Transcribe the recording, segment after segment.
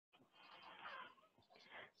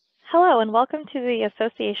Hello and welcome to the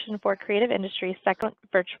Association for Creative Industries second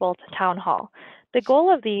virtual town hall. The goal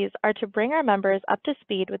of these are to bring our members up to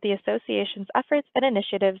speed with the association's efforts and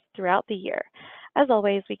initiatives throughout the year. As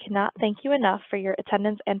always, we cannot thank you enough for your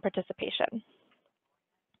attendance and participation.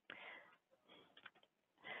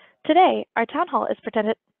 Today, our town hall is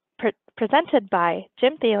presented by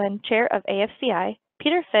Jim Thielen, Chair of AFCI,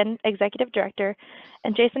 Peter Finn, Executive Director,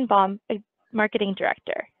 and Jason Baum, Marketing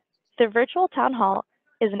Director. The virtual town hall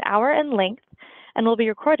is an hour in length and will be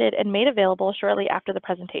recorded and made available shortly after the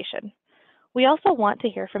presentation. We also want to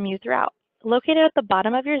hear from you throughout. Located at the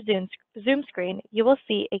bottom of your Zoom screen, you will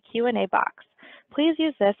see a Q&A box. Please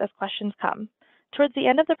use this as questions come. Towards the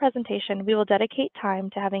end of the presentation, we will dedicate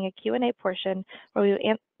time to having a Q&A portion where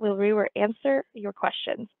we will answer your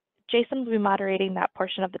questions. Jason will be moderating that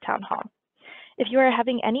portion of the town hall. If you are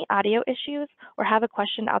having any audio issues or have a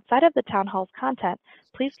question outside of the town hall's content,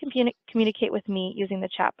 please communicate with me using the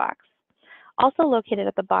chat box, also located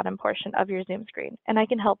at the bottom portion of your Zoom screen, and I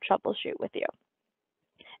can help troubleshoot with you.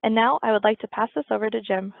 And now I would like to pass this over to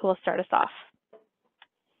Jim, who will start us off.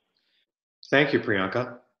 Thank you,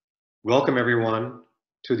 Priyanka. Welcome everyone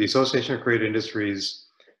to the Association of Creative Industries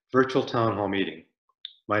virtual town hall meeting.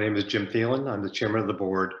 My name is Jim Thielen. I'm the chairman of the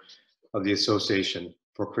board of the Association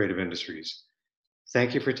for Creative Industries.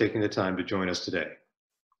 Thank you for taking the time to join us today.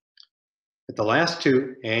 At the last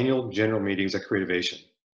two annual general meetings at Creativation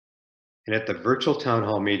and at the virtual town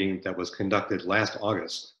hall meeting that was conducted last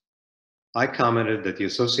August, I commented that the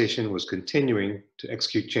association was continuing to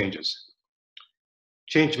execute changes.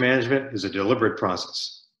 Change management is a deliberate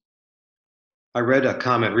process. I read a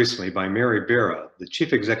comment recently by Mary Barra, the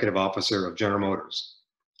Chief Executive Officer of General Motors.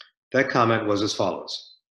 That comment was as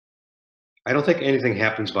follows: I don't think anything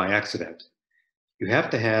happens by accident. You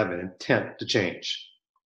have to have an intent to change.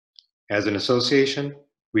 As an association,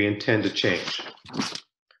 we intend to change.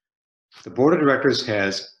 The board of directors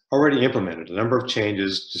has already implemented a number of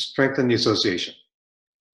changes to strengthen the association.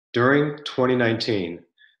 During 2019,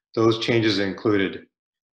 those changes included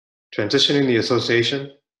transitioning the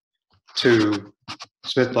association to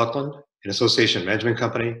Smith Buckland, an association management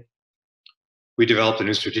company. We developed a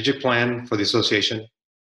new strategic plan for the association.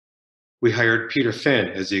 We hired Peter Finn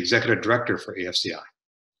as the executive director for AFCI.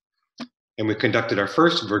 And we conducted our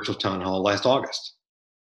first virtual town hall last August.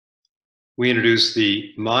 We introduced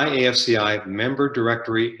the My AFCI member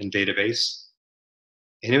directory and database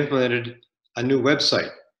and implemented a new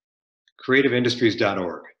website,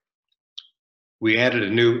 creativeindustries.org. We added a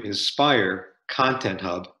new Inspire content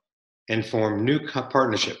hub and formed new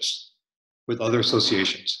partnerships with other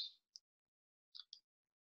associations.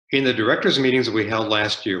 In the directors' meetings that we held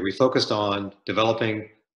last year, we focused on developing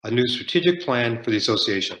a new strategic plan for the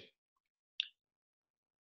association.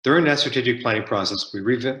 During that strategic planning process, we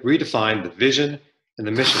redefined the vision and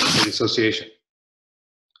the mission for the association.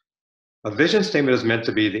 A vision statement is meant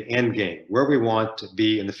to be the end game, where we want to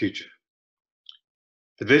be in the future.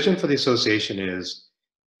 The vision for the association is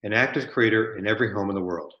an active creator in every home in the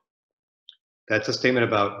world. That's a statement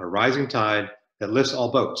about a rising tide that lifts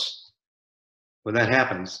all boats. When that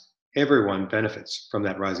happens, everyone benefits from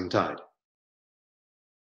that rising tide.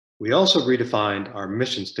 We also redefined our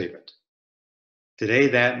mission statement. Today,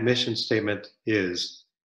 that mission statement is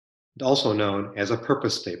also known as a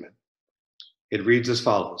purpose statement. It reads as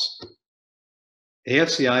follows: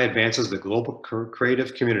 AFCI advances the global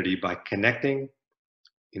creative community by connecting,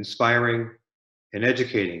 inspiring, and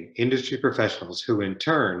educating industry professionals who in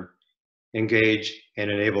turn engage and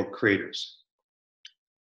enable creators.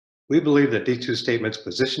 We believe that these two statements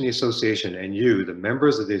position the association and you, the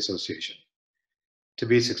members of the association, to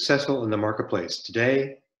be successful in the marketplace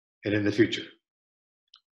today and in the future.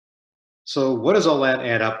 So what does all that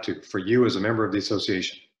add up to for you as a member of the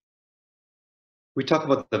association? We talk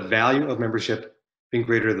about the value of membership being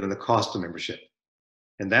greater than the cost of membership.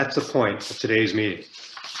 And that's the point of today's meeting.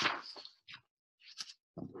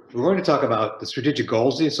 We're going to talk about the strategic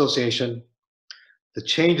goals of the association, the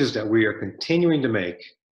changes that we are continuing to make,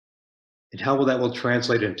 and how that will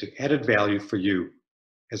translate into added value for you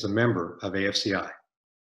as a member of AFCI.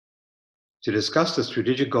 To discuss the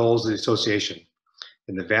strategic goals of the association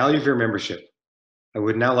and the value of your membership, I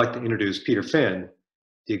would now like to introduce Peter Finn,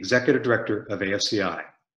 the Executive Director of AFCI.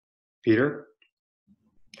 Peter?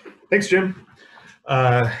 Thanks, Jim.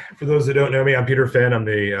 For those that don't know me, I'm Peter Finn. I'm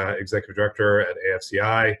the Executive Director at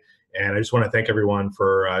AFCI, and I just want to thank everyone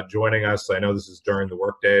for joining us. I know this is during the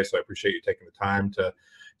workday, so I appreciate you taking the time to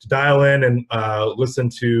dial in and listen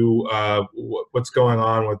to what's going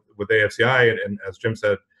on with AFCI. And as Jim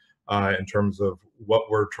said, in terms of what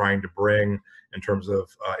we're trying to bring in terms of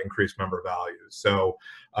increased member value. So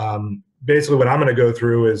basically what I'm going to go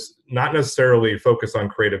through is not necessarily focus on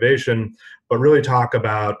creativation, but really talk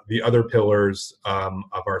about the other pillars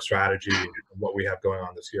of our strategy and what we have going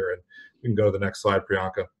on this year. And we can go to the next slide,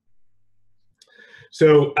 Priyanka.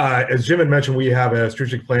 So as Jim had mentioned, we have a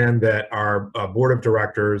strategic plan that our board of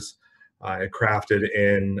directors had crafted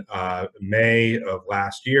in May of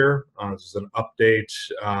last year. This is an update,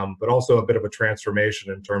 but also a bit of a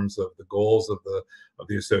transformation in terms of the goals of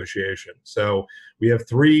the association. So we have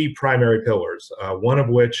three primary pillars, one of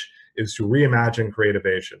which is to reimagine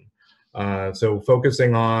creativation. So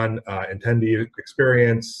focusing on attendee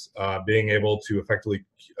experience, being able to effectively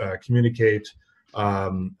communicate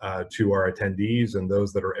to our attendees and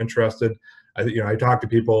those that are interested. I talk to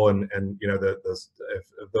people, and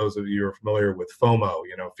if those of you are familiar with FOMO,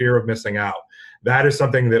 fear of missing out, that is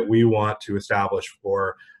something that we want to establish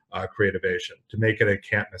for Creativation, to make it a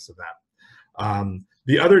can't miss event.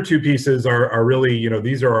 The other two pieces are really,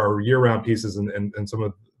 these are our year-round pieces and some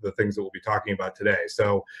of the things that we'll be talking about today.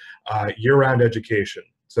 So year-round education.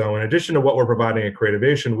 So in addition to what we're providing at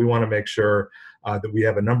Creativation, we want to make sure that we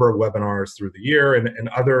have a number of webinars through the year and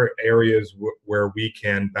other areas where we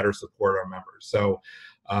can better support our members. So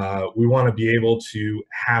we want to be able to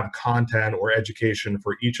have content or education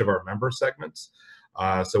for each of our member segments.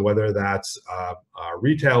 So whether that's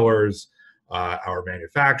retailers, our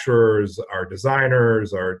manufacturers, our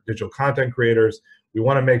designers, our digital content creators, we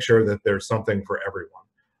want to make sure that there's something for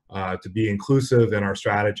everyone to be inclusive in our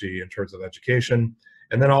strategy in terms of education.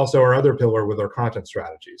 And then also our other pillar with our content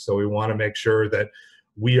strategy. So we want to make sure that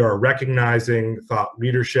we are recognizing thought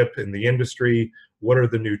leadership in the industry. What are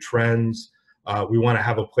the new trends? We want to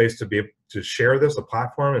have a place to be able to share this, a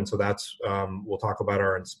platform. And so that's, we'll talk about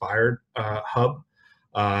our Inspired hub.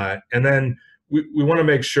 And then we want to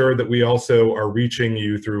make sure that we also are reaching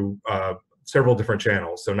you through several different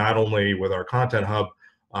channels. So not only with our content hub,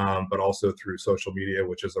 but also through social media,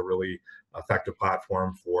 which is a really effective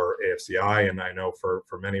platform for AFCI, and I know for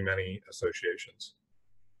many, many associations.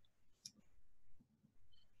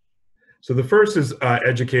 So the first is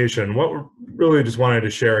education. What we really just wanted to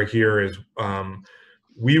share here is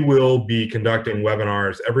we will be conducting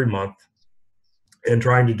webinars every month and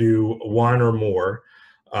trying to do one or more.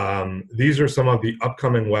 These are some of the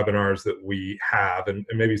upcoming webinars that we have, and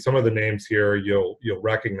maybe some of the names here you'll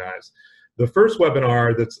recognize. The first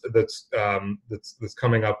webinar that's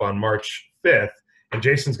coming up on March 5th, and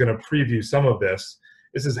Jason's going to preview some of this.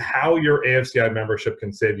 This is how your AFCI membership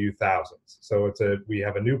can save you thousands. So we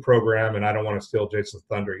have a new program, and I don't want to steal Jason's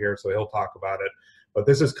thunder here, so he'll talk about it. But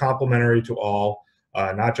this is complimentary to all,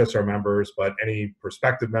 not just our members, but any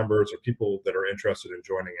prospective members or people that are interested in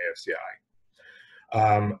joining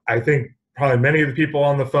AFCI. I think probably many of the people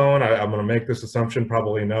on the phone, I'm going to make this assumption,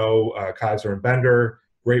 probably know Kaiser and Bender.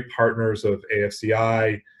 Great partners of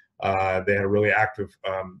AFCI. They had a really active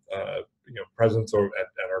presence at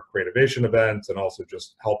our Creativation events and also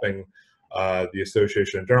just helping the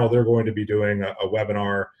association in general. They're going to be doing a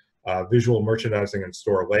webinar, visual merchandising and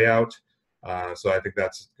store layout. So I think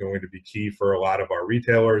that's going to be key for a lot of our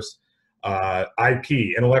retailers.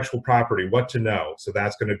 IP, intellectual property, what to know. So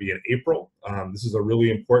that's going to be in April. This is a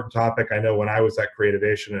really important topic. I know when I was at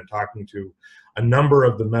Creativation and talking to a number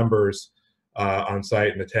of the members on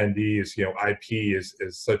site and attendees, IP is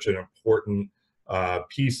such an important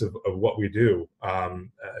piece of what we do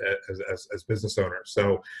as business owners.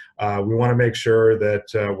 So we want to make sure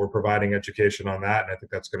that we're providing education on that, and I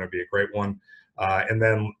think that's going to be a great one. And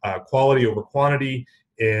then quality over quantity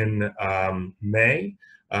in May.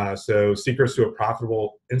 So secrets to a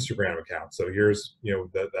profitable Instagram account. So here's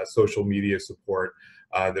that social media support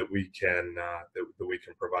that we can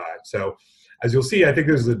provide. So as you'll see, I think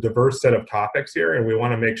there's a diverse set of topics here, and we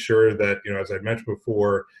want to make sure that, as I mentioned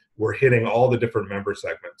before, we're hitting all the different member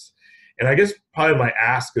segments. And I guess probably my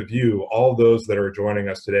ask of you, all those that are joining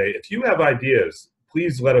us today, if you have ideas,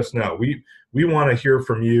 please let us know. We want to hear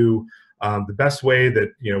from you. The best way that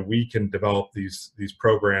we can develop these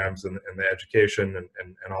programs and the education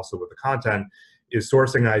and also with the content is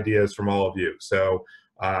sourcing ideas from all of you. So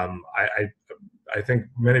I think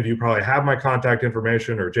many of you probably have my contact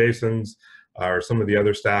information or Jason's or some of the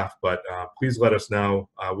other staff, but please let us know.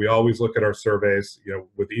 We always look at our surveys,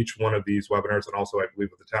 with each one of these webinars, and also I believe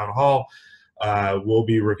with the town hall, we'll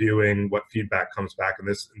be reviewing what feedback comes back, and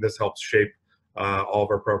this helps shape all of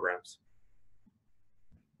our programs.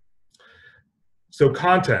 So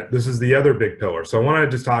content, this is the other big pillar. So I want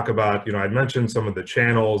to just talk about, I mentioned some of the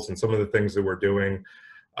channels and some of the things that we're doing.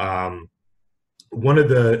 One of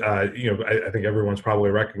the, I think everyone's probably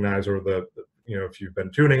recognized, or the if you've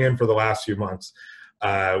been tuning in for the last few months,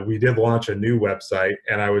 we did launch a new website,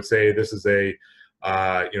 and I would say this is a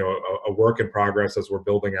work in progress as we're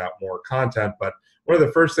building out more content. But one of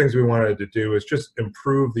the first things we wanted to do is just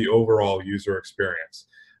improve the overall user experience.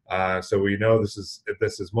 So we know this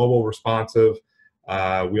is mobile responsive.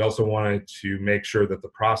 We also wanted to make sure that the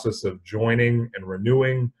process of joining and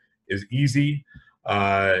renewing is easy.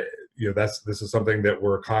 This is something that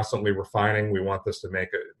we're constantly refining. We want this to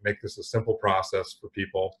make this a simple process for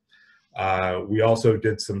people. We also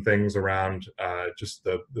did some things around just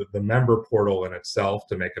the member portal in itself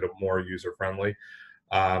to make it more user friendly,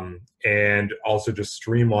 and also just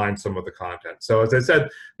streamline some of the content. So as I said,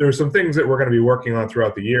 there are some things that we're going to be working on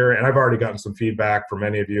throughout the year, and I've already gotten some feedback from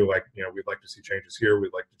many of you, like, we'd like to see changes here,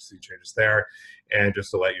 we'd like to see changes there. And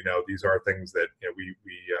just to let you know, these are things that we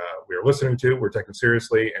are listening to, we're taking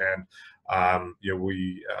seriously, and I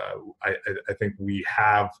think we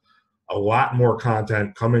have a lot more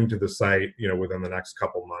content coming to the site, within the next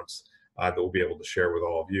couple months that we'll be able to share with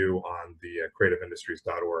all of you on the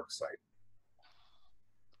creativeindustries.org site.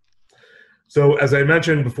 So as I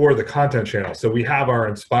mentioned before, the content channel. So we have our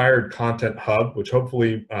Inspired Content Hub, which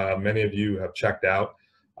hopefully many of you have checked out.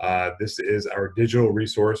 This is our digital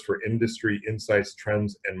resource for industry insights,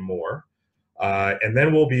 trends, and more. And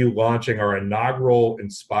then we'll be launching our inaugural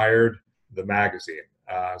Inspired the magazine.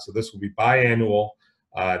 So this will be biannual.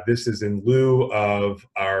 This is in lieu of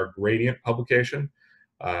our Gradient publication.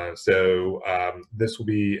 This will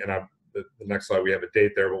be, and the next slide, we have a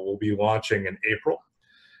date there, but we'll be launching in April.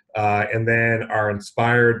 And then our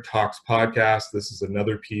Inspired Talks podcast, this is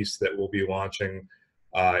another piece that we'll be launching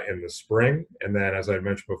in the spring. And then, as I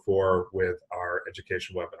mentioned before, with our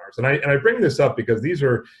education webinars. And I bring this up because these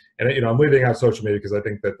are, and I'm leaving out social media because I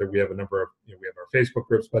think that we have a number of, we have our Facebook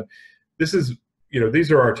groups, but this is,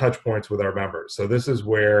 these are our touch points with our members. So this is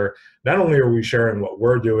where not only are we sharing what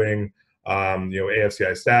we're doing,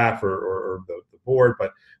 AFCI staff or the board,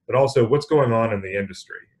 but also what's going on in the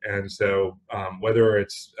industry. And so whether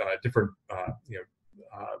it's different,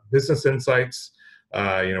 business insights,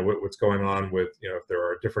 what's going on with, if there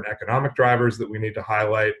are different economic drivers that we need to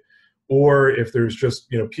highlight, or if there's just,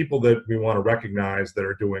 people that we want to recognize that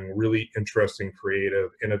are doing really interesting, creative,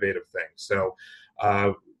 innovative things. So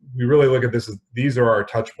we really look at this as these are our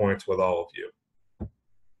touch points with all of you.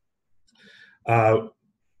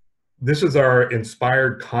 This is our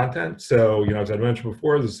inspired content. So, as I mentioned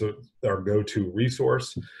before, this is our go-to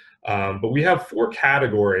resource. But we have 4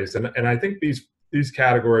 categories, and I think these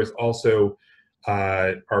categories also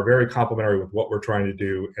are very complementary with what we're trying to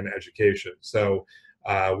do in education. So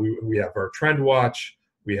we have our Trend Watch,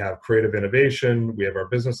 we have creative innovation, we have our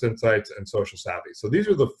business insights, and social savvy. So these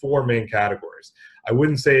are the 4 main categories. I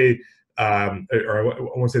wouldn't say, or I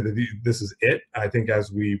won't say that this is it. I think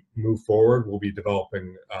as we move forward, we'll be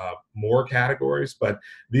developing more categories, but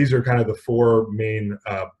these are kind of the 4 main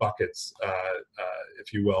buckets,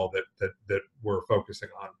 if you will, that we're focusing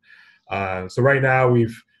on. So right now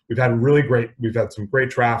we've had some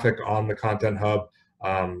great traffic on the Content Hub,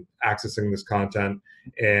 accessing this content,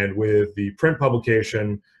 and with the print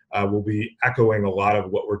publication, we'll be echoing a lot of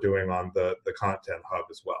what we're doing on the Content Hub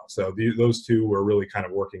as well. So those 2 are really kind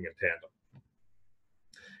of working in tandem.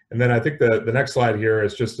 And then I think the next slide here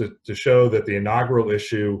is just to show that the inaugural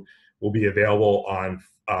issue will be available on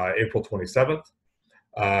April 27th.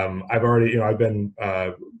 I've been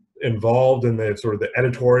involved in the sort of the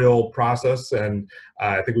editorial process, and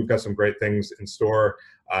I think we've got some great things in store.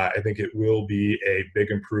 I think it will be a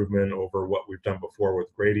big improvement over what we've done before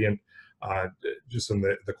with Gradient, just in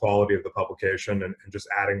the quality of the publication and just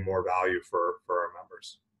adding more value for our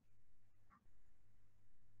members.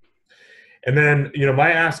 And then,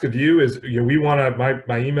 my ask of you is, we want to,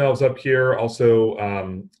 my email's up here. Also,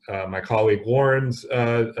 my colleague Lauren's,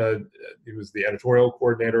 who's the editorial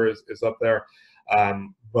coordinator, is up there.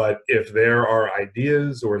 But if there are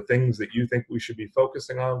ideas or things that you think we should be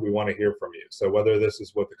focusing on, we want to hear from you. So whether this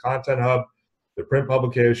is with the Content Hub, the print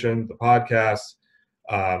publication, the podcast,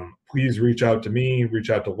 please reach out to me, reach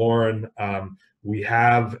out to Lauren. We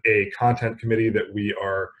have a content committee that we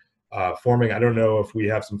are forming. I don't know if we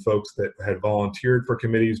have some folks that had volunteered for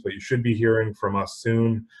committees, but you should be hearing from us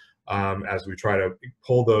soon as we try to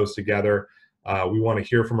pull those together. We want to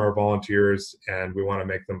hear from our volunteers, and we want to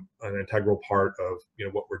make them an integral part of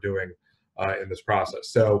what we're doing in this process.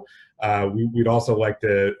 So we'd also like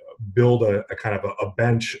to build a kind of a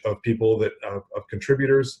bench of people that of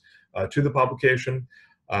contributors to the publication.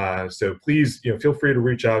 So please, feel free to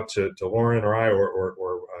reach out to Lauren or I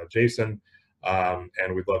or Jason,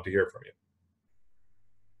 and we'd love to hear from you.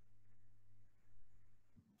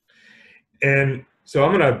 And So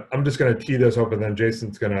I'm just gonna tee this up, and then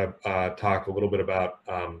Jason's gonna talk a little bit about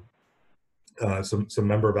some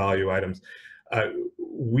member value items.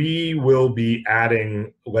 We will be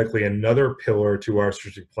adding likely another pillar to our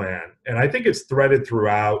strategic plan, and I think it's threaded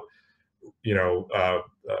throughout.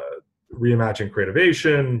 Reimagining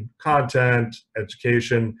creativation, content,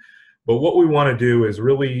 education. But what we want to do is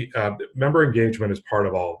really, member engagement is part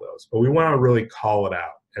of all of those, but we want to really call it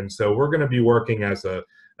out. And so we're going to be working as a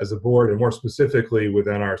board, and more specifically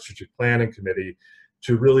within our strategic planning committee,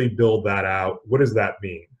 to really build that out. What does that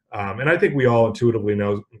mean? And I think we all intuitively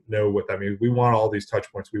know what that means. We want all these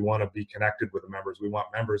touch points. We want to be connected with the members. We want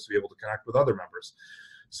members to be able to connect with other members.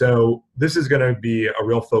 So this is going to be a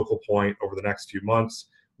real focal point over the next few months.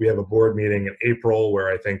 We have a board meeting in April where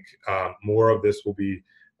I think more of this will be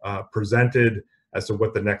presented as to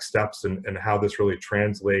what the next steps and how this really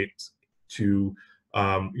translates to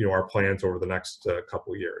our plans over the next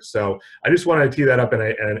couple of years. So I just wanted to tee that up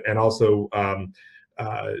and also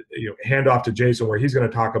hand off to Jason, where he's going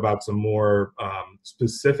to talk about some more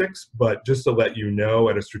specifics. But just to let you know,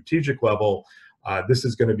 at a strategic level, this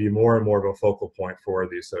is going to be more and more of a focal point for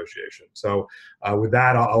the association. So with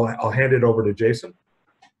that, I'll hand it over to Jason.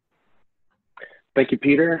 Thank you,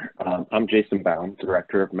 Peter. I'm Jason Baum,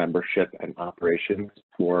 Director of Membership and Operations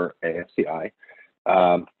for AFCI.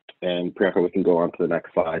 And Priyanka, we can go on to the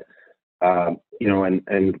next slide.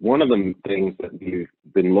 And one of the things that we've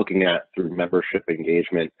been looking at through membership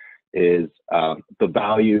engagement is the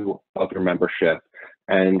value of your membership.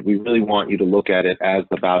 And we really want you to look at it as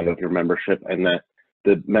the value of your membership, and that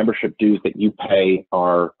the membership dues that you pay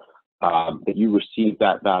are, that you receive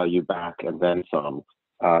that value back and then some.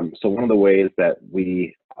 So one of the ways that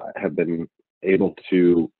we have been able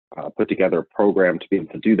to put together a program to be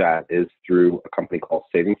able to do that is through a company called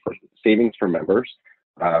Savings for Members,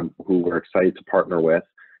 who we're excited to partner with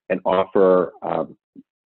and offer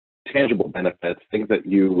tangible benefits, things that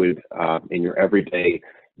you would in your everyday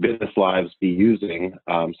business lives be using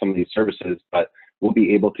some of these services, but we'll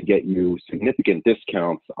be able to get you significant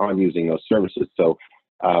discounts on using those services. So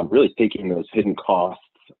really taking those hidden costs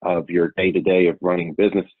of your day-to-day of running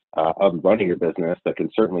your business that can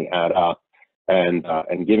certainly add up, and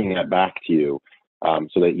giving that back to you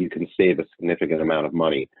so that you can save a significant amount of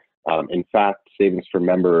money. In fact, Savings for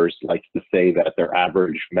Members likes to say that their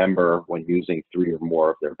average member, when using 3 or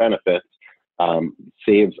more of their benefits,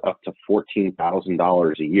 saves up to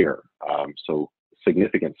 $14,000 a year. So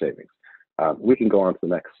significant savings. We can go on to the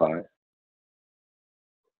next slide.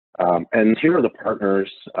 And here are the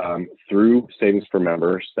partners through Savings for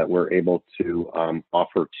Members that we're able to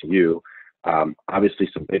offer to you. Obviously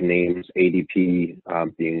some big names, ADP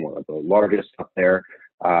being one of the largest up there,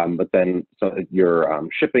 but then your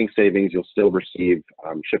shipping savings, you'll still receive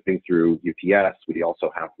shipping through UPS. We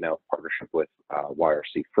also have now a partnership with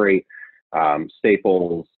YRC Freight,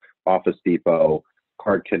 Staples, Office Depot,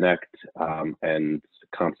 Card Connect, and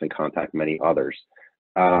Constant Contact, many others.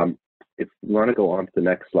 If you want to go on to the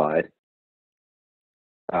next slide,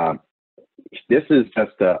 this is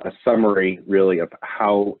just a summary really of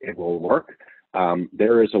how it will work.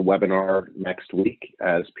 There is a webinar next week,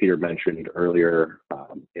 as Peter mentioned earlier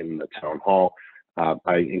in the town hall.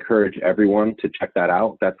 I encourage everyone to check that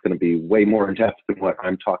out. That's going to be way more in depth than what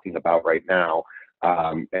I'm talking about right now.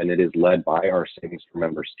 And it is led by our Savings for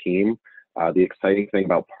Members team. The exciting thing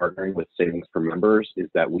about partnering with Savings for Members is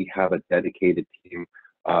that we have a dedicated team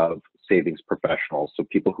of savings professionals. So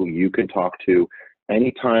people who you can talk to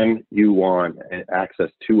anytime you want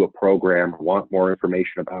access to a program, want more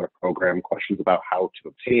information about a program, questions about how to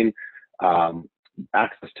obtain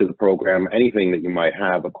access to the program, anything that you might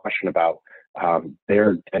have a question about,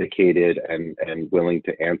 they're dedicated and willing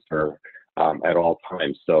to answer at all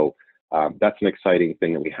times. So that's an exciting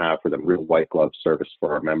thing that we have for them, real white glove service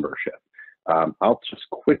for our membership. I'll just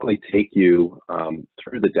quickly take you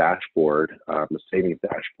through the dashboard, the savings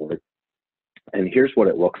dashboard. And here's what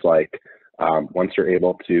it looks like once you're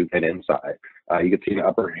able to get inside. You can see in the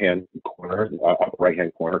upper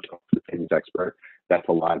right-hand corner, talk to the savings expert. That's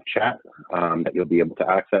a live chat that you'll be able to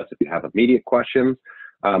access if you have immediate questions.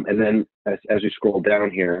 And then as you scroll down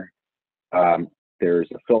here, there's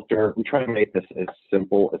a filter. We try to make this as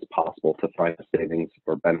simple as possible to find a savings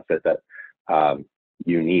or benefit that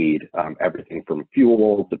you need. Everything from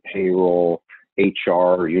fuel to payroll,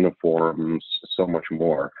 HR, uniforms, so much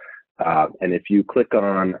more. And if you click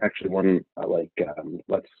on actually one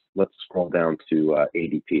let's scroll down to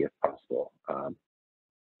ADP if possible.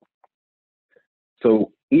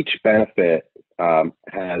 So each benefit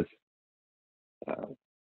has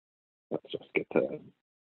let's just get to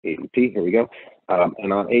ADP. Here we go.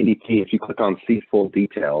 And on ADP, if you click on See Full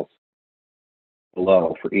Details,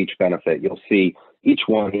 below for each benefit, you'll see each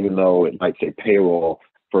one, even though it might say payroll,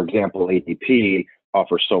 for example, ADP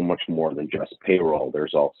offers so much more than just payroll.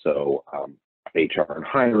 There's also HR and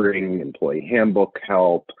hiring, employee handbook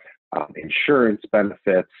help, insurance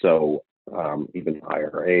benefits, so even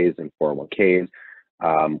IRAs and 401ks.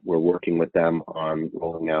 We're working with them on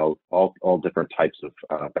rolling out all different types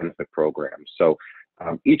of benefit programs. So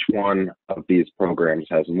each one of these programs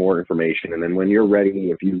has more information, and then when you're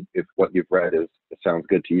ready, if what you've read sounds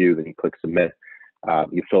good to you, then you click submit.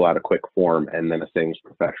 You fill out a quick form, and then a savings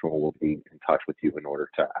professional will be in touch with you in order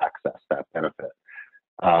to access that benefit.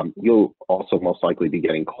 You'll also most likely be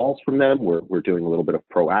getting calls from them. We're doing a little bit of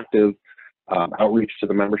proactive outreach to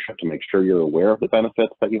the membership to make sure you're aware of the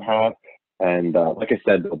benefits that you have. And like I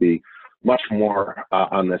said, there'll be much more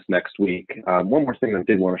on this next week. One more thing I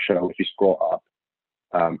did want to show, if you scroll up,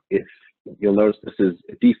 if you'll notice this is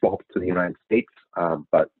default to the United States,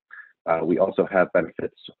 but we also have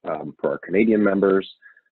benefits for our Canadian members,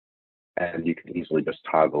 and you can easily just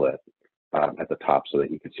toggle it at the top so that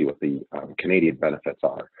you can see what the Canadian benefits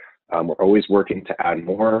are. We're always working to add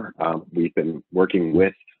more. We've been working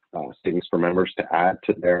with Savings for Members to add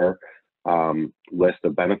to their list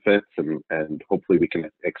of benefits, and hopefully we can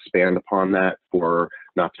expand upon that for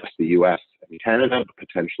not just the US and Canada, but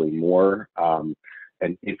potentially more.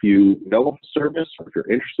 And if you know of a service, or if you're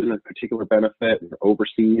interested in a particular benefit and you're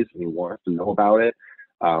overseas and you want us to know about it,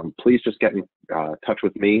 please just get in touch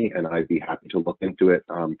with me, and I'd be happy to look into it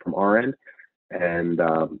from our end. And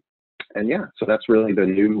yeah, so that's really the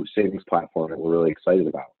new savings platform that we're really excited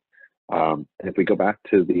about. And if we go back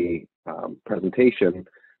to the presentation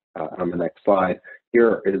on the next slide,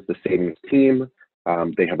 here is the savings team.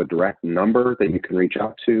 They have a direct number that you can reach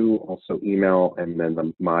out to, also email, and then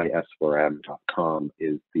the mysform.com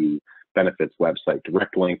is the benefits website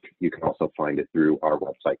direct link. You can also find it through our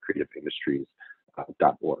website, creativeindustries.org.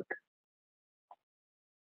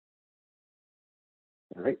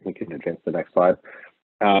 All right, we can advance to the next slide.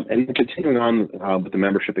 And continuing on with the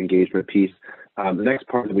membership engagement piece, the next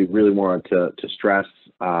part that we really wanted to stress,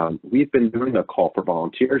 we've been doing a call for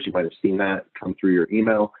volunteers. You might have seen that come through your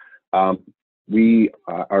email. We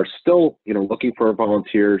are still, looking for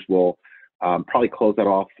volunteers. We'll probably close that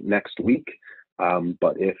off next week.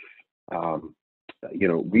 But if,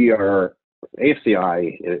 we are,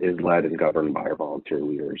 AFCI is led and governed by our volunteer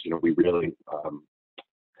leaders. We really,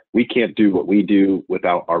 we can't do what we do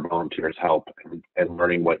without our volunteers' help and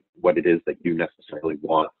learning what it is that you necessarily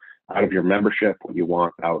want out of your membership, what you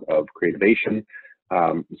want out of Creativation.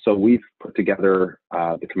 So we've put together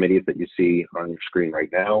the committees that you see on your screen right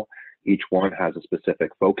now. Each one has a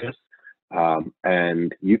specific focus,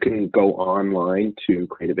 and you can go online to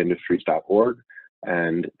creativeindustries.org,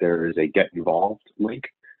 and there is a Get Involved link.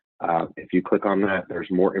 If you click on that, there's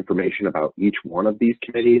more information about each one of these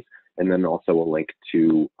committees, and then also a link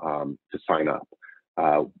to sign up.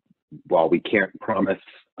 While we can't promise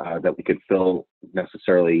that we could fill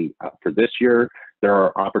necessarily for this year, there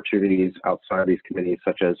are opportunities outside of these committees,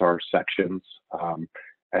 such as our sections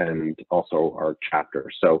and also our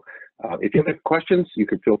chapters. So if you have questions, you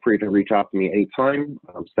can feel free to reach out to me anytime.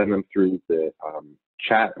 Send them through the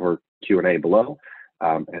chat or Q&A below,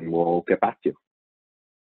 and we'll get back to you.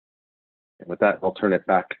 And with that, I'll turn it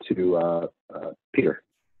back to Peter.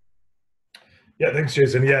 Yeah, thanks,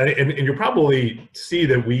 Jason. Yeah, and you'll probably see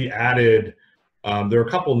that we added, there are a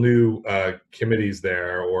couple new committees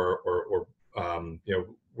there, or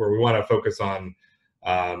where we want to focus on,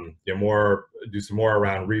 do some more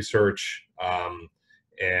around research,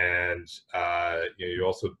 and you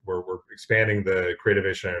also we're expanding the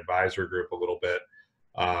Creativation Advisory Group a little bit.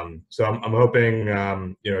 So I'm hoping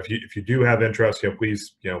if you do have interest,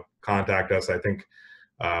 please contact us. I think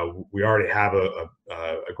we already have a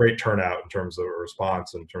great turnout in terms of a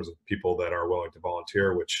response, in terms of people that are willing to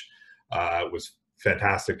volunteer, which was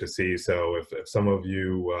fantastic to see. So if some of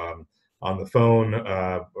you on the phone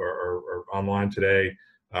or online today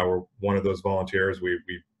were one of those volunteers, we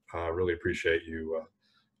really appreciate you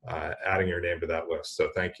adding your name to that list. So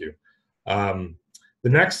thank you. The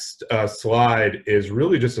next slide is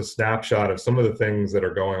really just a snapshot of some of the things that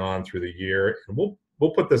are going on through the year. And we'll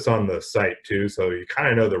put this on the site too, so you kind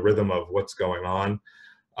of know the rhythm of what's going on.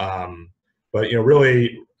 But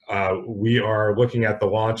really, we are looking at the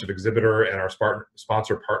launch of exhibitor and our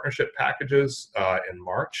sponsor partnership packages in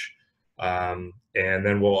March. And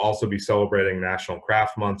then we'll also be celebrating National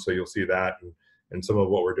Craft Month, so you'll see that and some of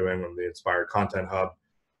what we're doing on the Inspired Content Hub.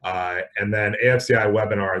 And then AFCI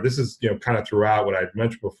webinar. This is kind of throughout what I'd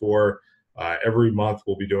mentioned before. Every month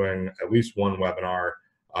we'll be doing at least one webinar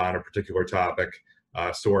on a particular topic.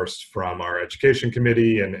 sourced from our education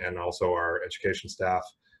committee and also our education staff.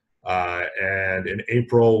 And in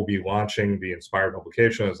April, we'll be launching the Inspired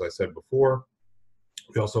publication, as I said before.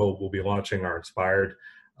 We also will be launching our Inspired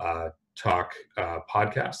Talk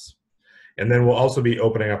podcasts. And then we'll also be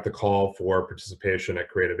opening up the call for participation at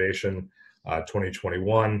Creativation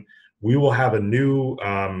 2021. We will have a new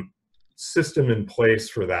system in place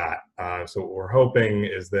for that. So what we're hoping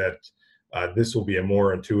is that this will be a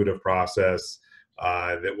more intuitive process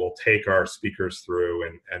that will take our speakers through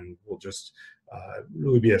and will just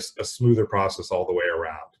really be a smoother process all the way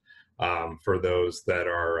around for those that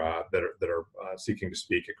are seeking to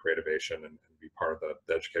speak at Creativation and be part of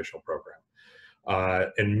the educational program.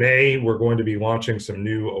 In May, we're going to be launching some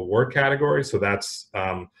new award categories. So that's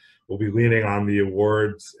we'll be leaning on the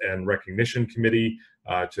awards and recognition committee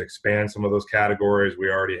to expand some of those categories. We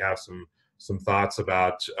already have some thoughts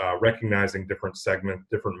about recognizing different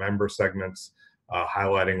member segments,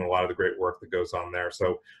 highlighting a lot of the great work that goes on there.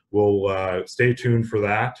 So we'll stay tuned for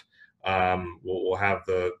that. We'll have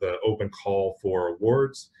the open call for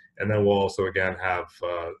awards, and then we'll also again have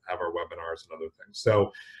our webinars and other things.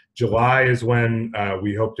 So July is when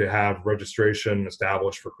we hope to have registration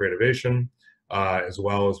established for Creativation, as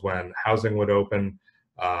well as when housing would open,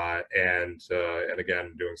 and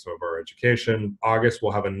again doing some of our education. August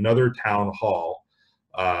we'll have another town hall,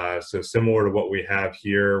 so similar to what we have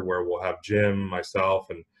here, where we'll have Jim, myself,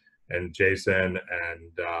 and Jason,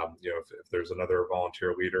 and if there's another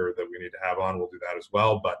volunteer leader that we need to have on, we'll do that as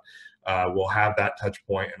well. But we'll have that touch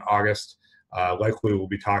point in August. Likely we'll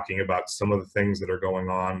be talking about some of the things that are going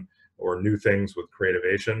on or new things with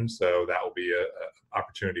Creativation, so that will be an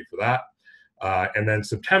opportunity for that. And then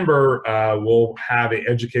September, we'll have an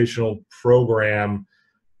educational program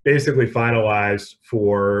basically finalized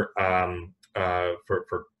for the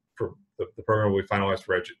program will be finalized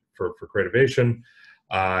for Creativation.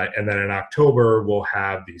 And then in October, we'll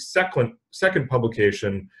have the second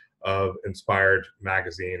publication of Inspired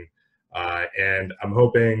magazine. And I'm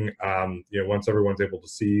hoping, once everyone's able to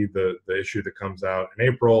see the issue that comes out in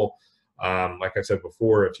April, like I said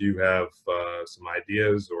before, if you have some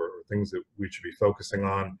ideas or things that we should be focusing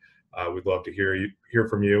on, we'd love to hear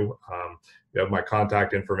from you. You have my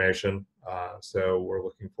contact information, so we're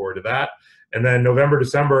looking forward to that. And then November,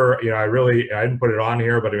 December, I didn't put it on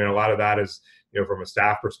here, but a lot of that is, from a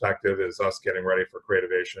staff perspective, is us getting ready for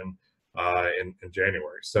Creativation in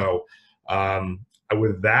January. So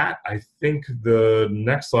with that, I think the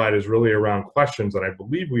next slide is really around questions, and I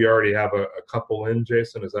believe we already have a couple in.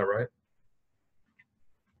 Jason, is that right?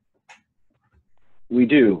 We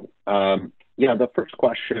do. Yeah, the first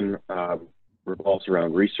question revolves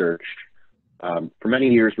around research. For many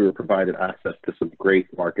years, we were provided access to some great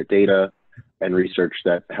market data and research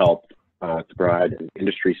that helped to provide an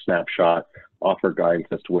industry snapshot, offer guidance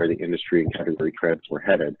as to where the industry and category trends were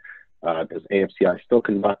headed. Does AFCI still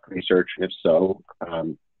conduct research? And if so,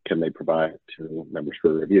 can they provide to members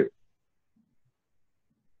for review?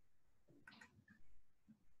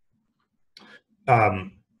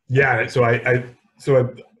 Yeah, so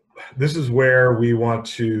this is where we want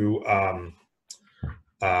to,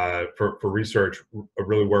 for research,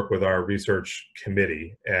 really work with our research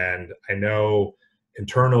committee. And I know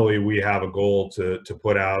internally we have a goal to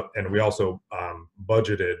put out, and we also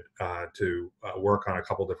budgeted to work on a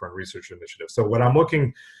couple different research initiatives. So what I'm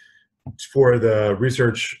looking for the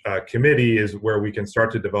research committee is where we can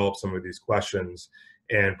start to develop some of these questions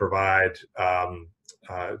and provide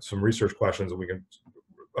some research questions, and we can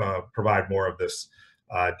provide more of this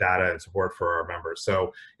data and support for our members.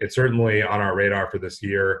 So it's certainly on our radar for this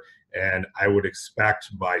year, and I would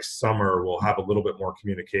expect by summer we'll have a little bit more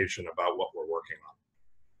communication about what we're working on.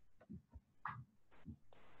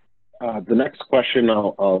 The next question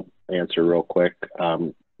I'll answer real quick.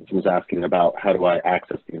 Someone's asking about how do I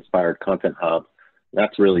access the Inspired Content Hub.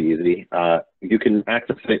 That's really easy. You can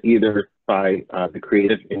access it either by the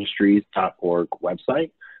creativeindustries.org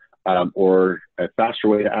website, or a faster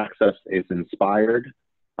way to access is inspired,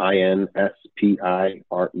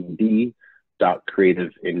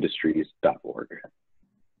 inspired.creativeindustries.org.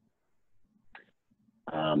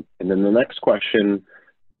 And then the next question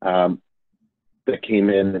that came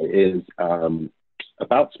in is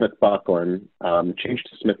about Smith Buckland. Change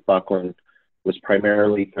to Smith Buckland was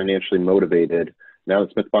primarily financially motivated. Now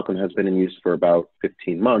that Smith Buckland has been in use for about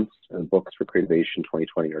 15 months and books for Creativation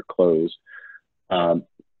 2020 are closed,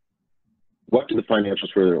 what do the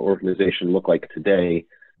financials for their organization look like today?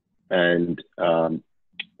 And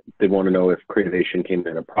they want to know if Creativation came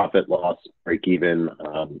in a profit, loss, break even,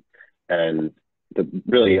 and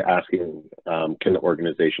really asking, can the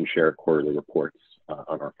organization share quarterly reports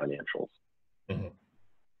on our financials? Mm-hmm.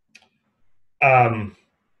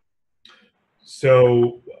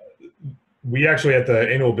 So we actually at the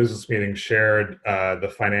annual business meeting shared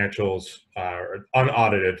the financials,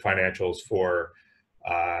 unaudited financials for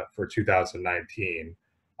 2019.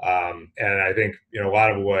 And I think, a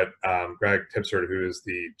lot of what Greg Tipsford, who is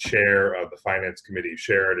the chair of the finance committee,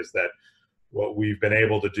 shared is that what we've been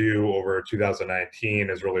able to do over 2019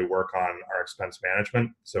 is really work on our expense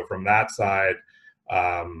management. So from that side,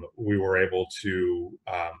 we were able to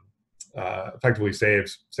effectively save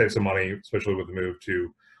some money, especially with the move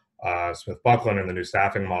to Smith Buckland and the new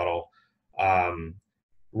staffing model.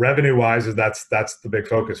 Revenue-wise, that's the big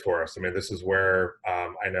focus for us. I mean, this is where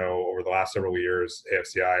I know over the last several years,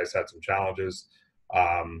 AFCI has had some challenges.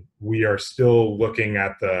 We are still looking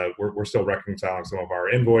at we're still reconciling some of our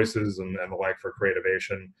invoices and the like for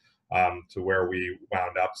Creativation to where we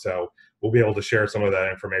wound up. So we'll be able to share some of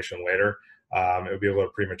that information later. It would be a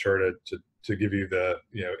little premature to give you the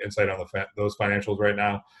insight on those financials right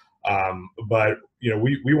now. But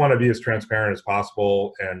we want to be as transparent as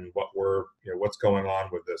possible and what's going on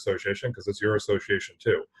with the association, because it's your association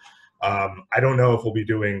too. I don't know if we'll be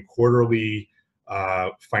doing quarterly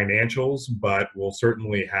financials, but we'll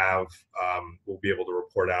certainly have we'll be able to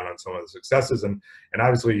report out on some of the successes, and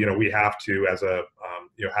obviously we have to as a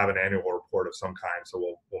have an annual report of some kind, so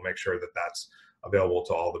we'll make sure that that's available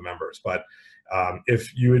to all the members. But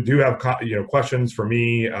if you do have questions for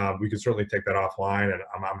me, we can certainly take that offline, and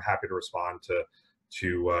I'm happy to respond to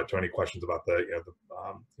any questions about if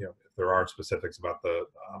there are specifics about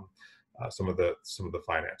some of the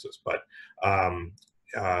finances. But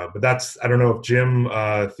that's, I don't know if Jim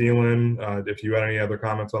Thielen, if you had any other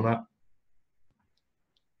comments on that.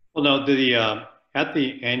 Well, no, at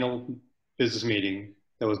the annual business meeting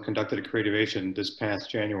that was conducted at Creativation this past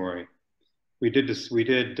January, we did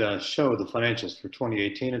show the financials for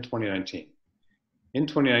 2018 and 2019. In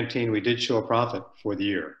 2019, we did show a profit for the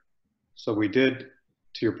year. So we did,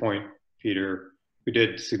 to your point, Peter, we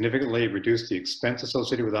did significantly reduce the expense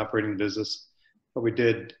associated with operating the business, but we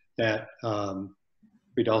did that.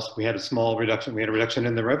 We had a small reduction. We had a reduction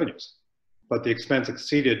in the revenues, but the expense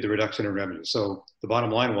exceeded the reduction in revenue. So the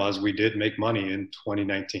bottom line was we did make money in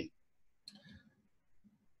 2019.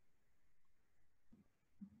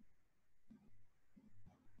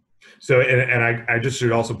 So, and I just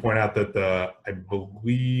should also point out that I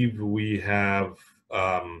believe we have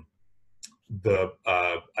I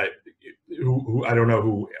don't know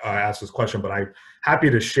who asked this question, but I'm happy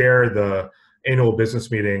to share the annual business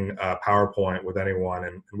meeting PowerPoint with anyone,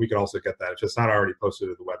 and we could also get that. If it's not already posted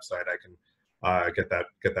to the website, I can get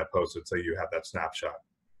that posted so you have that snapshot.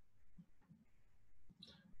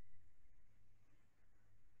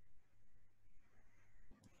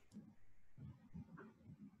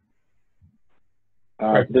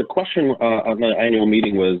 The question on the annual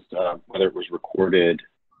meeting was whether it was recorded,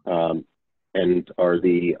 and are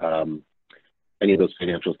any of those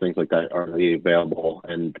financials, things like that, are they available?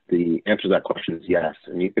 And the answer to that question is yes.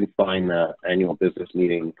 And you can find the annual business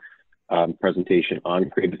meeting presentation on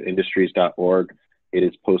creativeindustries.org. It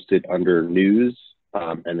is posted under news,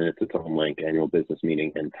 and then it's its own link, annual business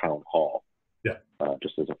meeting and town hall. Yeah.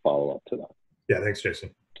 Just as a follow-up to that. Yeah, thanks, Jason.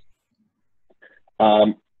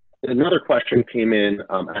 Another question came in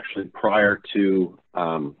actually prior to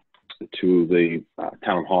the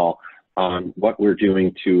town hall on what we're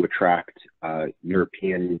doing to attract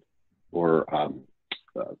European or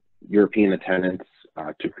European attendance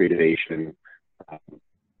to Creativation.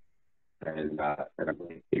 And I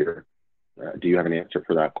believe Peter, do you have an answer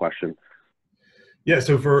for that question? Yeah.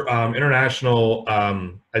 So for international,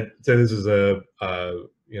 I'd say this is an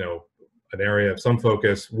area of some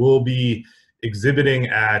focus. We'll be exhibiting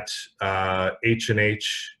at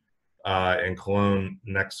H&H in Cologne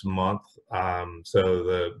next month. So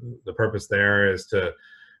the purpose there is to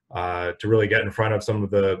really get in front of some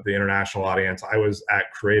of the international audience. I was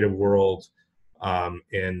at Creative World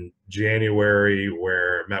in January,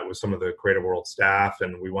 where I met with some of the Creative World staff,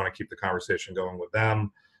 and we want to keep the conversation going with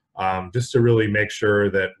them, just to really make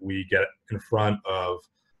sure that we get in front of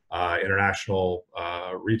international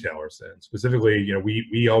retailers. And specifically,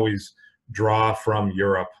 we always draw from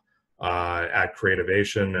Europe at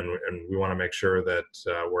Creativation, and we want to make sure that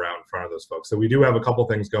we're out in front of those folks. So we do have a couple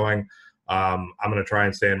things going. I'm going to try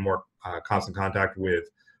and stay in more constant contact with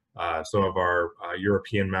some of our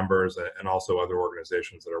European members and also other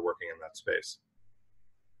organizations that are working in that space.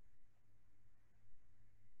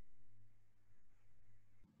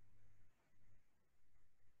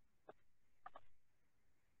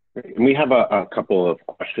 And we have a couple of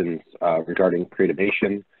questions regarding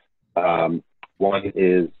Creativation. One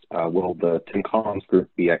is, will the Tim Collins Group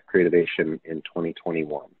be at Creativation in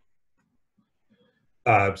 2021?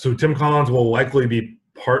 So Tim Collins will likely be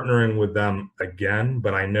partnering with them again,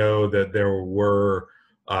 but I know that there were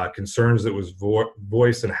concerns that was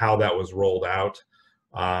voiced and how that was rolled out.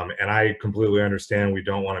 And I completely understand we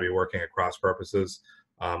don't want to be working at cross purposes.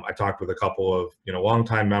 I talked with a couple of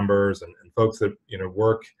longtime members and folks that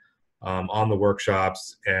work on the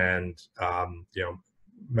workshops, and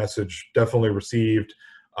message definitely received.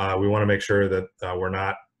 We want to make sure that we're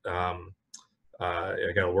not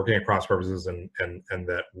again working at cross purposes, and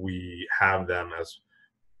that we have them as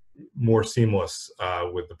more seamless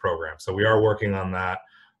with the program. So we are working on that,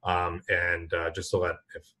 and just to let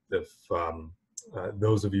if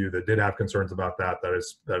those of you that did have concerns about that, that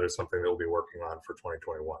is something that we'll be working on for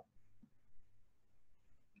 2021.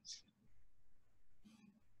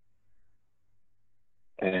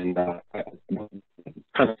 And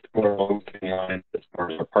kind of similar along the line as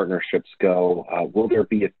far as our partnerships go, will there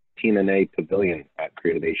be a TNA pavilion at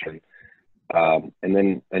Creativation? And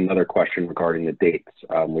then another question regarding the dates,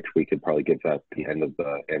 which we could probably give at the end of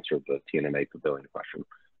the answer of the TNMA pavilion question.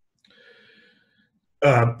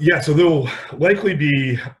 Yeah, so there will likely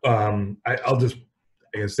be, I'll just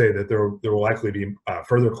say that there will likely be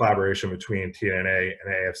further collaboration between TNA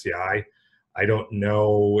and AFCI. I don't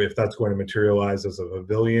know if that's going to materialize as a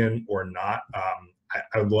pavilion or not.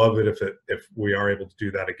 I would love it if we are able to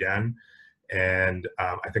do that again. And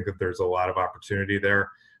I think that there's a lot of opportunity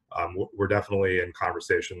there. We're definitely in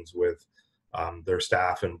conversations with their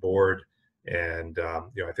staff and board. And I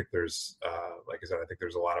think there's, like I said, I think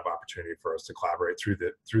there's a lot of opportunity for us to collaborate through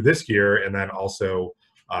this year, and then also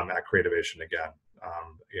at Creativation again.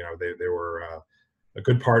 They were a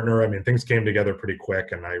good partner. I mean, things came together pretty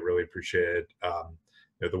quick, and I really appreciated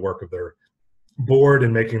the work of their board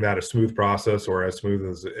in making that a smooth process, or as smooth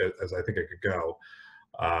as I think it could go.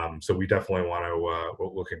 So we definitely want to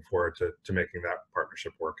looking forward to making that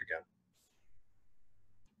partnership work again.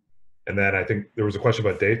 And then I think there was a question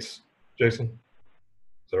about dates, Jason.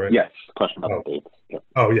 Is that right? Yes, question about the dates. Yep.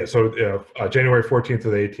 Oh yeah, so January 14th to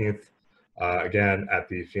the 18th, again at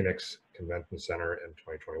the Phoenix Convention Center in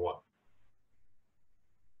 2021.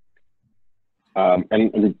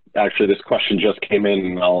 And actually, this question just came in,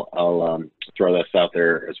 and I'll throw this out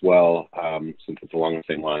there as well, since it's along the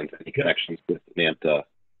same lines. Any connections with NAMTA?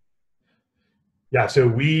 Yeah, so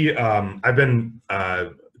I've been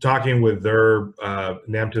talking with their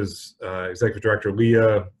NAMTA's executive director,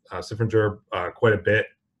 Leah Siffringer, quite a bit.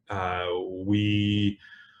 We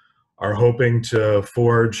are hoping to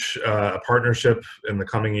forge a partnership in the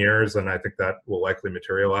coming years, and I think that will likely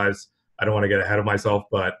materialize. I don't want to get ahead of myself,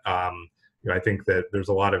 but I think that there's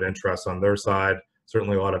a lot of interest on their side,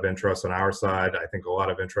 certainly a lot of interest on our side. I think a lot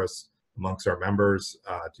of interest amongst our members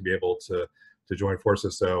to be able to join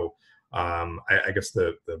forces. So I guess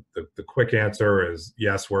the quick answer is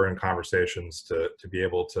yes, we're in conversations to be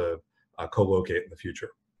able to co-locate in the future.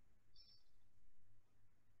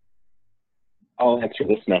 I'll answer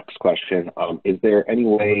this next question. Is there any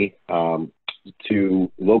way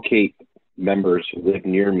to locate members who live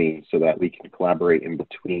near me so that we can collaborate in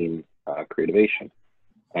between Creativation?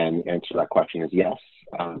 And the answer to that question is yes.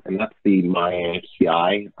 And that's the My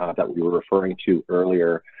AFCI that we were referring to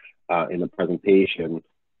earlier in the presentation.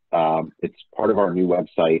 It's part of our new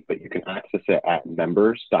website, but you can access it at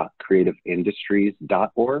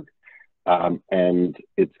members.creativeindustries.org. And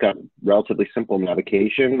it's got relatively simple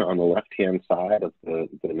navigation on the left-hand side of the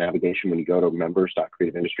navigation. When you go to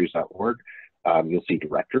members.creativeindustries.org, you'll see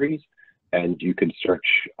directories, and you can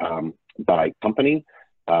search by company.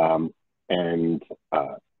 And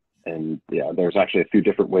yeah, there's actually a few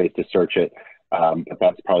different ways to search it, but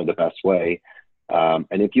that's probably the best way.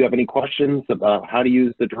 And if you have any questions about how to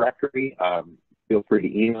use the directory, feel free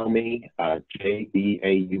to email me,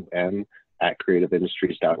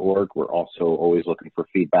 jbaum@creativeindustries.org. We're also always looking for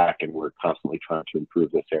feedback, and we're constantly trying to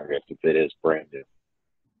improve this area since it is brand new.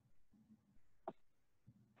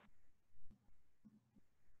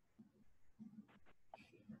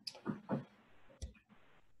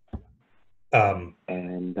 Oh,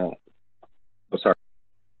 sorry.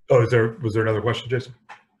 Oh, was there another question, Jason?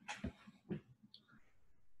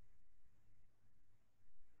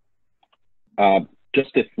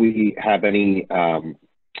 Just if we have any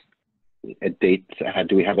dates,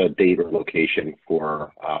 do we have a date or location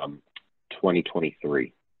for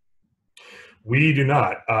 2023? We do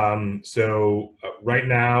not. So right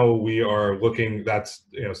now we are looking. That's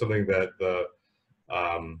something that the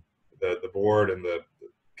board and the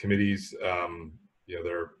committees,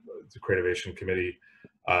 the Creativation Committee,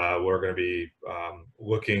 we're going to be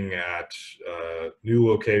looking at new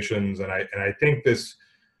locations, and I think this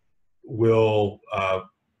will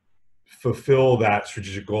fulfill that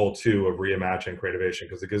strategic goal too of reimagining creativation,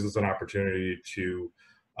 because it gives us an opportunity to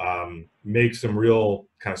make some real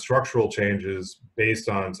kind of structural changes based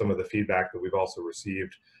on some of the feedback that we've also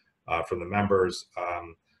received from the members.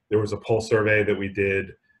 There was a poll survey that we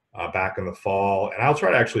did back in the fall, and I'll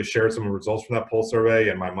try to actually share some of the results from that poll survey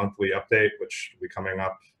in my monthly update, which will be coming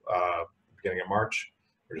up beginning of March,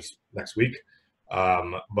 or just next week.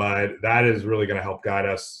 But that is really going to help guide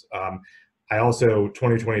us. I also,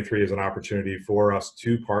 2023 is an opportunity for us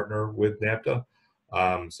to partner with NAMTA.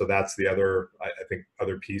 So that's the other, I think,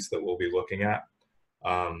 other piece that we'll be looking at.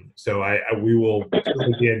 So we will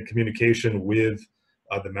be in communication with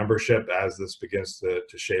the membership as this begins to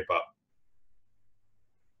shape up.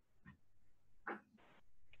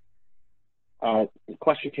 The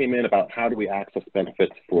question came in about how do we access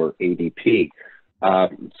benefits for ADP.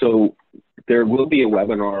 So there will be a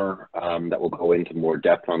webinar that will go into more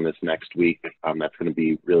depth on this next week. That's going to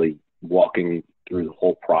be really walking through the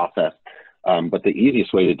whole process. But the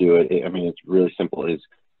easiest way to do it, I mean, it's really simple, is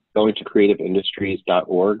going to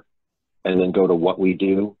creativeindustries.org and then go to what we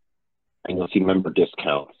do, and you'll see member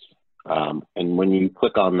discounts. And when you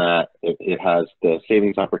click on that, it has the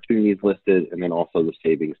savings opportunities listed and then also the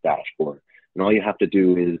savings dashboard. And all you have to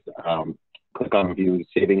do is click on view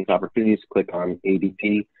savings opportunities, click on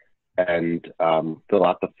ADP, and fill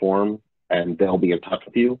out the form, and they'll be in touch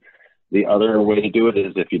with you. The other way to do it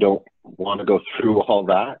is if you don't want to go through all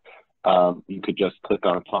that, you could just click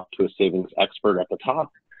on talk to a savings expert at the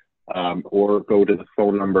top, or go to the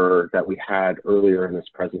phone number that we had earlier in this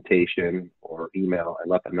presentation or email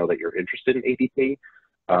and let them know that you're interested in ADP.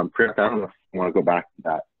 Priyanka, I don't know if you want to go back to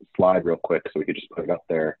that slide real quick so we could just put it up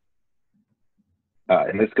there.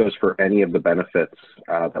 And this goes for any of the benefits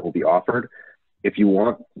that will be offered. If you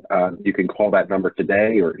want, you can call that number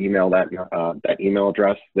today or email that email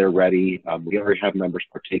address. They're ready. We already have members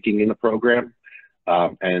partaking in the program,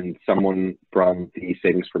 and someone from the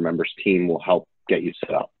Savings for Members team will help get you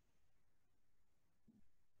set up.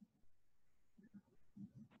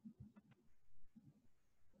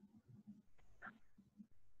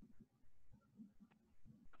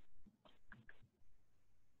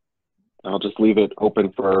 I'll just leave it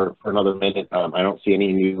open for another minute. I don't see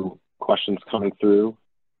any new questions coming through.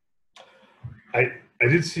 I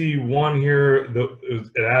did see one here.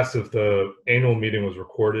 It asked if the annual meeting was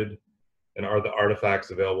recorded, and are the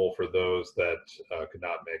artifacts available for those that could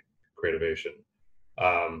not make Creativation.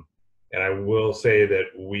 And I will say that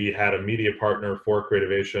we had a media partner for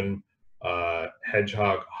Creativation,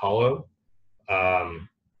 Hedgehog Hollow,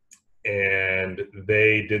 and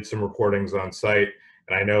they did some recordings on site.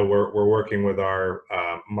 And I know we're working with our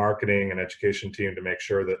marketing and education team to make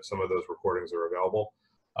sure that some of those recordings are available.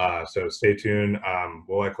 So stay tuned.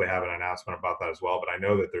 We'll likely have an announcement about that as well. But I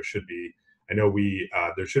know that there should be,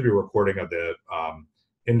 there should be a recording of the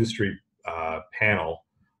industry panel.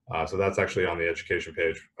 So that's actually on the education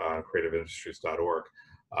page, creativeindustries.org.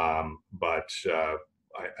 But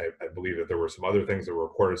I believe that there were some other things that were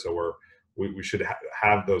recorded. So we should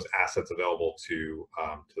have those assets available to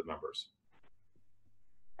the members.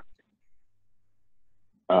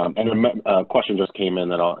 And a question just came in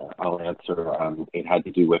that I'll answer. It had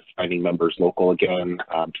to do with finding members local again.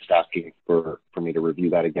 Just asking for me to review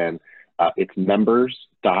that again. It's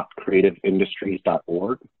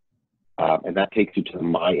members.creativeindustries.org, and that takes you to the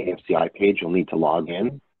My AFCI page. You'll need to log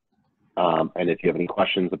in. And if you have any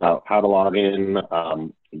questions about how to log in,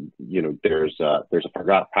 you know, there's a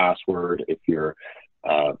forgot password. If you're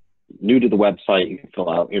new to the website, you can fill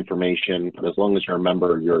out information, but as long as you're a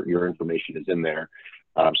member, your information is in there.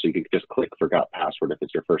 So you can just click forgot password if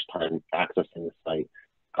it's your first time accessing the site.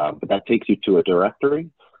 But that takes you to a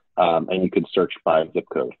directory, and you can search by zip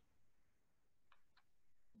code.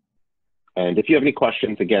 And if you have any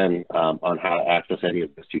questions, again, on how to access any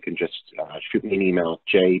of this, you can just shoot me an email,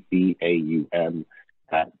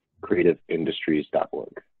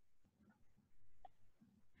 jbaum@creativeindustries.org.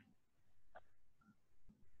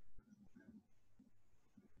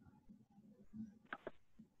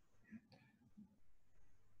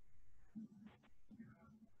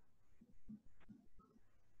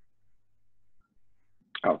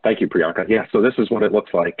 Oh, thank you, Priyanka. Yeah, so this is what it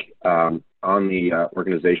looks like on the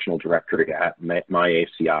organizational directory at My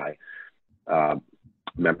AFCI,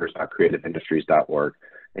 members.creativeindustries.org.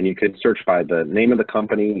 And you can search by the name of the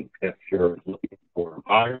company. If you're looking for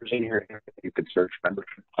buyers in your area, you could search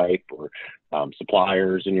membership type or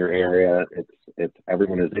suppliers in your area. It's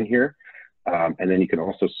everyone is in here. And then you can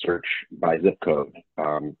also search by zip code,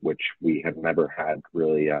 which we have never had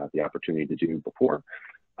really the opportunity to do before.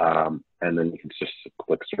 And then you can just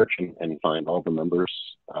click search and find all the members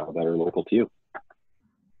that are local to you.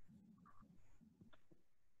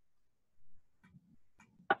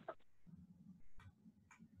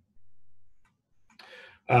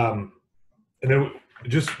 And then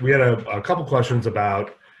we had a couple questions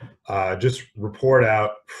about just report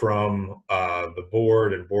out from the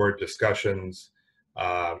board and board discussions,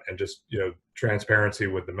 and just, transparency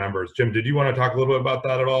with the members. Jim, did you want to talk a little bit about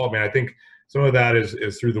that at all? I mean, I think some of that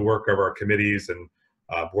is through the work of our committees and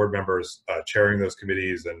board members chairing those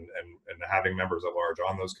committees and having members at large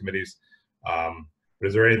on those committees. But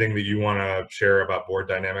is there anything that you want to share about board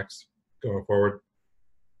dynamics going forward?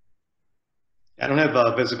 I don't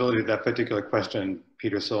have visibility to that particular question,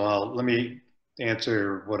 Peter, so let me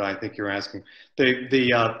answer what I think you're asking.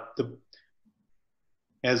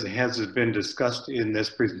 As has been discussed in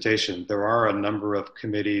this presentation, there are a number of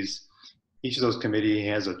committees. Each of those committees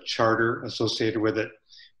has a charter associated with it.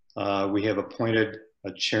 We have appointed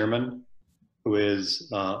a chairman who is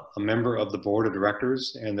a member of the board of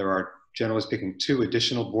directors, and there are, generally speaking, 2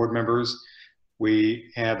 additional board members.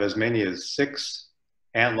 We have as many as 6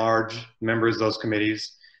 at-large members of those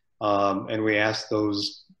committees, and we ask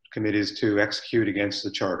those committees to execute against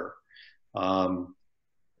the charter.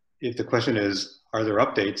 If the question is, are there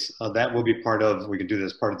updates, that will be part of, we can do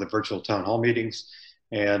this part of the virtual town hall meetings,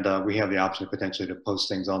 and we have the option potentially to post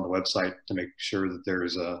things on the website to make sure that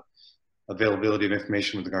there's availability of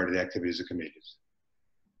information with regard to the activities of committees.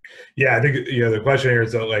 Yeah, I think the question here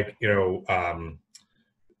is that, like,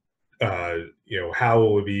 how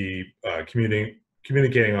will we be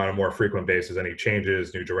communicating on a more frequent basis any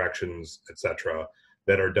changes, new directions, etc.,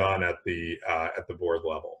 that are done at the board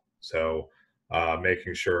level. So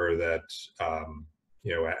making sure that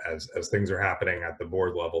as things are happening at the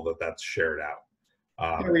board level, that's shared out.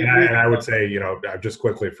 And I would say, just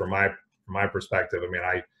quickly from my perspective, I mean,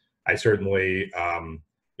 I certainly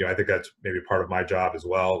I think that's maybe part of my job as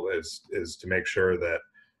well, is to make sure that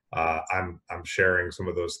I'm sharing some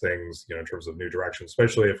of those things, in terms of new direction,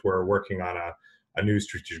 especially if we're working on a new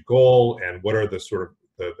strategic goal, and what are the sort of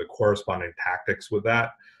the corresponding tactics with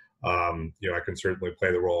that. I can certainly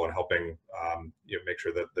play the role in helping make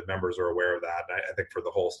sure that the members are aware of that. And I think for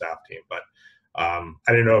the whole staff team, but I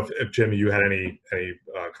didn't know if Jim, you had any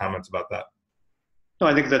comments about that. No,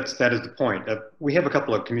 I think that is the point. We have a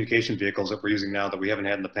couple of communication vehicles that we're using now that we haven't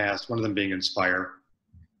had in the past. One of them being Inspire,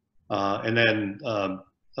 and then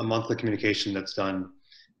a monthly communication that's done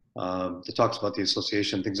that talks about the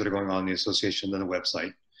association, things that are going on in the association, then the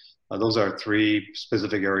website. Those are 3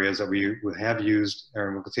 specific areas that we have used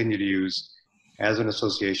and will continue to use as an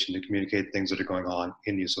association to communicate things that are going on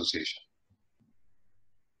in the association.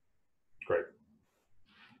 Great.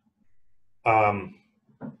 And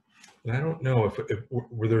I don't know if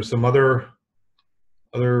were there some other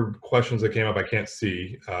questions that came up. I can't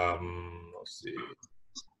see. Let's see.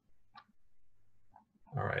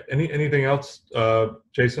 All right. Anything else,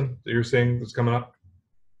 Jason, that you're seeing that's coming up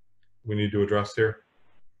we need to address here?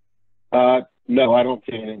 No, I don't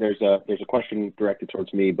see anything. There's a question directed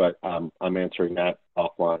towards me, but I'm answering that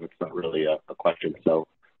offline. It's not really a question. So,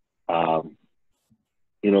 the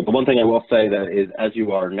one thing I will say that is, as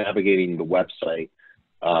you are navigating the website,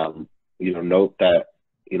 note that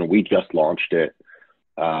we just launched it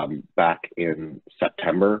back in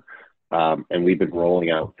September, and we've been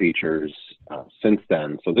rolling out features since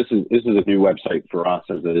then. So this is a new website for us,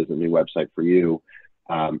 as it is a new website for you.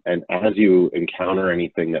 And as you encounter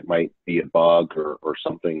anything that might be a bug or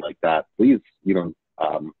something like that, please,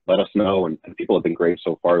 let us know. And people have been great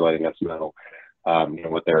so far letting us know,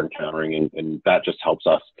 what they're encountering, and that just helps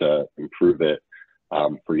us to improve it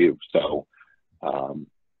for you. So,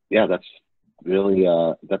 yeah, that's really,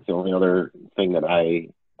 that's the only other thing that I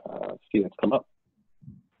see that's come up.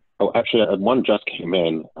 Oh, actually, one just came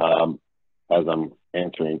in as I'm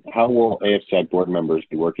answering. How will AFCI board members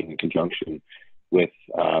be working in conjunction with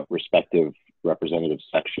respective representative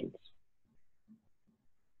sections?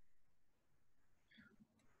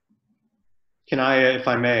 Can I, if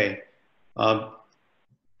I may,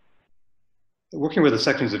 working with the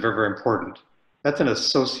sections is very, very important. That's an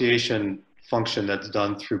association function that's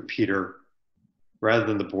done through Peter rather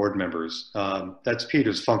than the board members. That's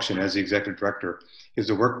Peter's function as the executive director, is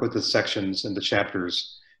to work with the sections and the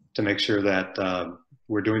chapters to make sure that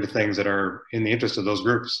we're doing the things that are in the interest of those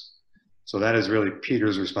groups. So that is really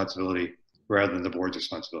Peter's responsibility rather than the board's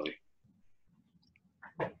responsibility.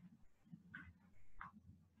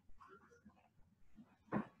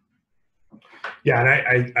 Yeah,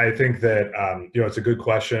 and I think that it's a good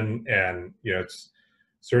question, and it's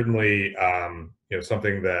certainly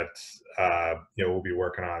something that we'll be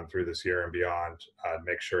working on through this year and beyond.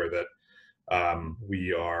 Make sure that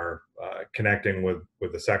we are connecting with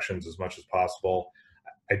the sections as much as possible.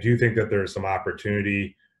 I do think that there's some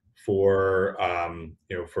opportunity for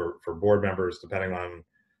for board members, depending on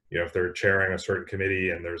if they're chairing a certain committee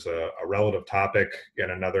and there's a relative topic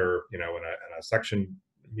in another, in a section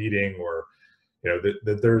meeting, or,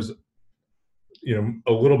 that there's,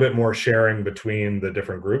 a little bit more sharing between the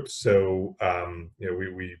different groups. So,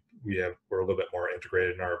 we're a little bit more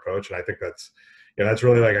integrated in our approach. And I think that's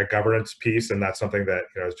really like a governance piece. And that's something that,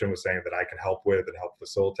 as Jim was saying, that I can help with and help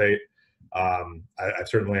facilitate. I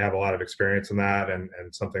certainly have a lot of experience in that, and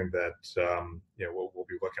something that, we'll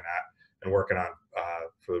be looking at and working on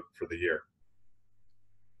for the year.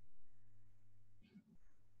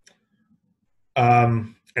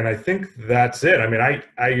 And I think that's it. I mean,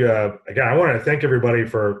 again, I want to thank everybody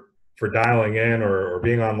for dialing in or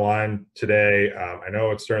being online today. I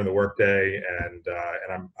know it's during the workday, and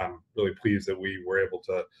I'm really pleased that we were able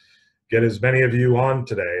to get as many of you on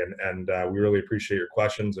today, and we really appreciate your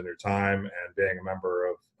questions and your time and being a member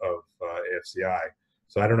of AFCI.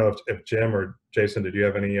 So I don't know if Jim or Jason, did you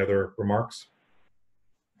have any other remarks?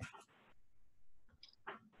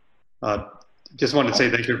 Just wanted to say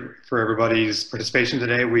thank you for everybody's participation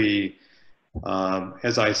today. We,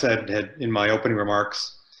 as I said in my opening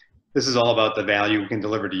remarks, this is all about the value we can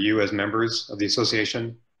deliver to you as members of the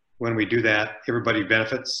association. When we do that, everybody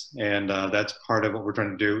benefits, and that's part of what we're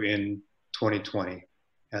trying to do in 2020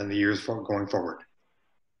 and the years going forward.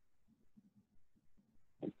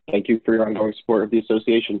 Thank you for your ongoing support of the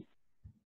association.